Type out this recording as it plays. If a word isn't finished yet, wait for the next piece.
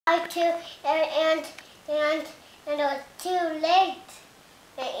too, and it was too late,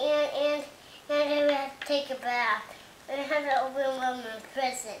 and I had to take it back. I had to open one more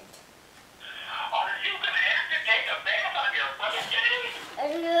present. Are you going to have to take a bath on your birthday?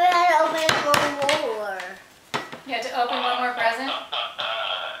 And I had to open one more. You had to open one more present?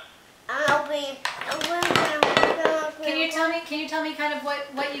 I'm opening. Can you tell me kind of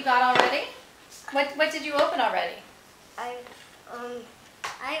what you got already? What did you open already? I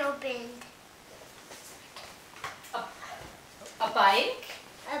opened A bike?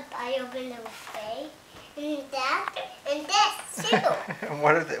 I opened a buffet, and that, and this too.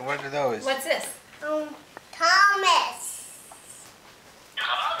 What are those? What's this? Thomas.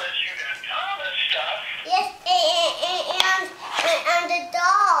 Thomas, you got Thomas stuff. Yes, and the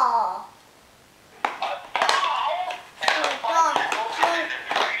doll. A doll? And a bicycle and a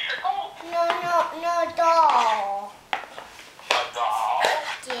tricycle? No doll. A doll?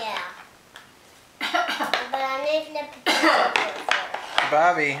 Yeah. But I need the potato first.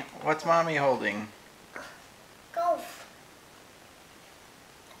 Bobby, what's Mommy holding? Golf.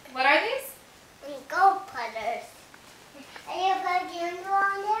 What are these? And golf putters. Are you put a candle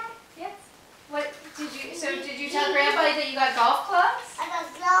on there? Yes. Did you tell Grandpa that you got golf clubs? I got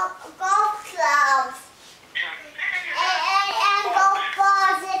golf clubs. And golf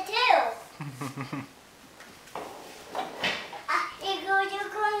balls too. You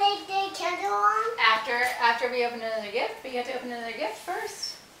gonna light the candle on? After we open another gift, but you have to open another gift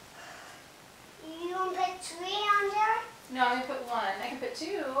first. You gonna put 3 on there? No, I'm gonna put 1. I can put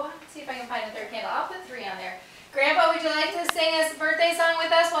 2. See if I can find a third candle. I'll put 3 on there. Grandpa, would you like to sing a birthday song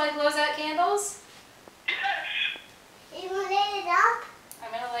with us while I blows out candles? You gonna light it up?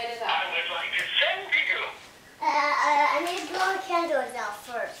 I'm gonna light it I up. would like to sing to you. I need to blow the candles out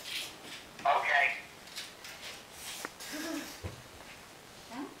first. Okay.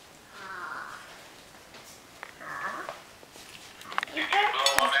 Did you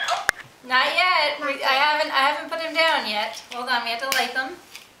blow them out? Not yet. I haven't put them down yet. Hold on, we have to light them.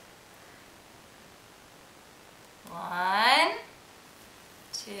 1,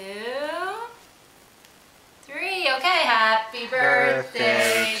 2, 3. Okay, happy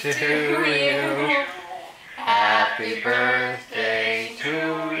birthday to you. Happy birthday to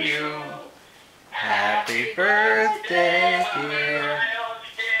you. Happy birthday, dear.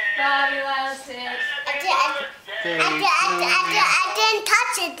 Bobby Lastic. I didn't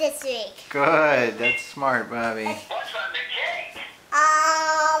touch it this week. Good, that's smart, Bobby. What's on the cake?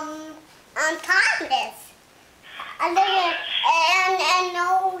 Thomas. And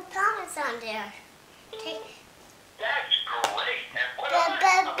no Thomas on there. That's great. And what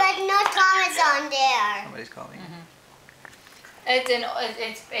But no Thomas on there. Somebody's calling. It's a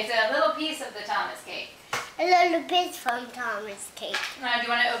little piece of the Thomas cake. A little bit from Thomas cake. Do you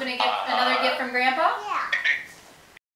want to open another gift from Grandpa?